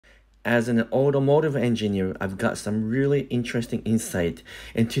As an automotive engineer, I've got some really interesting insight.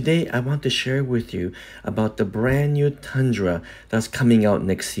 And today I want to share with you about the brand new Tundra that's coming out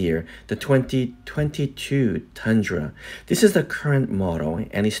next year, the 2022 Tundra. This is the current model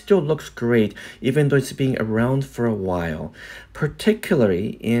and it still looks great even though it's been around for a while.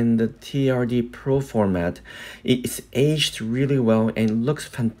 Particularly in the TRD Pro format, it's aged really well and looks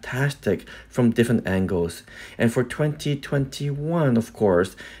fantastic from different angles. And for 2021, of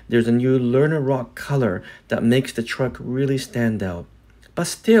course, there's a new Learner Rock color that makes the truck really stand out. But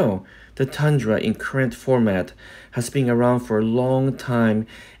still, the Tundra in current format has been around for a long time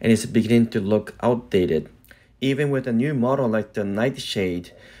and is beginning to look outdated. Even with a new model like the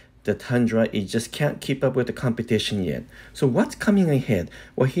Nightshade, the Tundra, it just can't keep up with the competition yet. So what's coming ahead?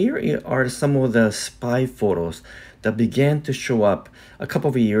 Well, here are some of the spy photos that began to show up a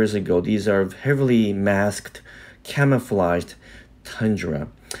couple of years ago. These are heavily masked, camouflaged Tundra.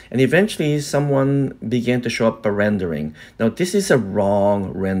 And eventually someone began to show up a rendering. Now this is a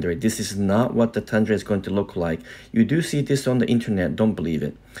wrong rendering. This is not what the Tundra is going to look like. You do see this on the internet, don't believe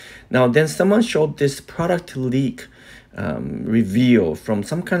it. Now then someone showed this product leak reveal from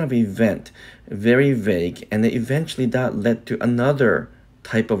some kind of event, very vague, and eventually that led to another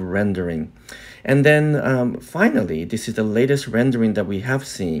type of rendering. And then finally, this is the latest rendering that we have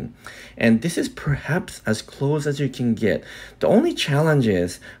seen. And this is perhaps as close as you can get. The only challenge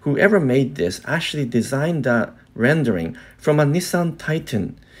is whoever made this actually designed that rendering from a Nissan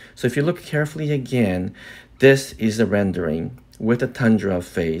Titan. So if you look carefully again, this is the rendering with a Tundra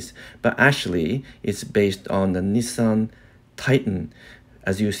face, but actually it's based on the Nissan Titan,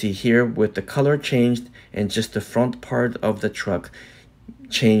 as you see here, with the color changed and just the front part of the truck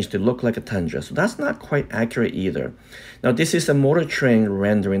changed to look like a Tundra. So that's not quite accurate either. Now this is a Motor Trend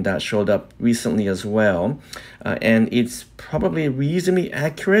rendering that showed up recently as well, and it's probably reasonably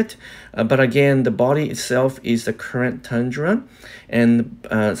accurate, but again the body itself is the current Tundra, and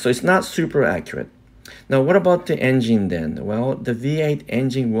so it's not super accurate. Now, what about the engine then? Well, the V8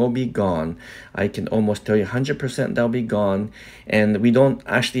 engine will be gone. I can almost tell you 100% that'll be gone, and we don't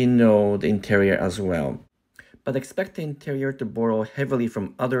actually know the interior as well. But expect the interior to borrow heavily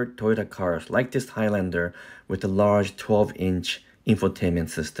from other Toyota cars like this Highlander with a large 12-inch infotainment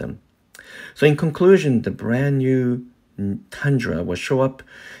system. So in conclusion, the brand new Tundra will show up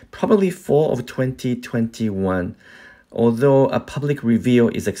probably fall of 2021, although a public reveal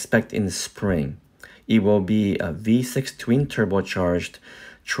is expected in the spring. It will be a V6 twin turbocharged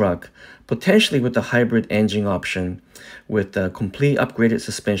truck, potentially with a hybrid engine option, with a complete upgraded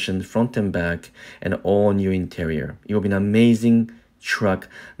suspension front and back and all new interior. It will be an amazing truck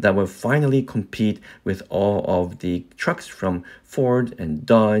that will finally compete with all of the trucks from Ford and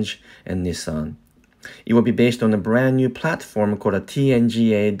Dodge and Nissan. It will be based on a brand new platform called a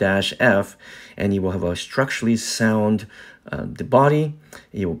TNGA-F, and it will have a structurally sound the body.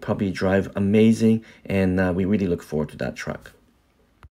 It will probably drive amazing, and we really look forward to that truck.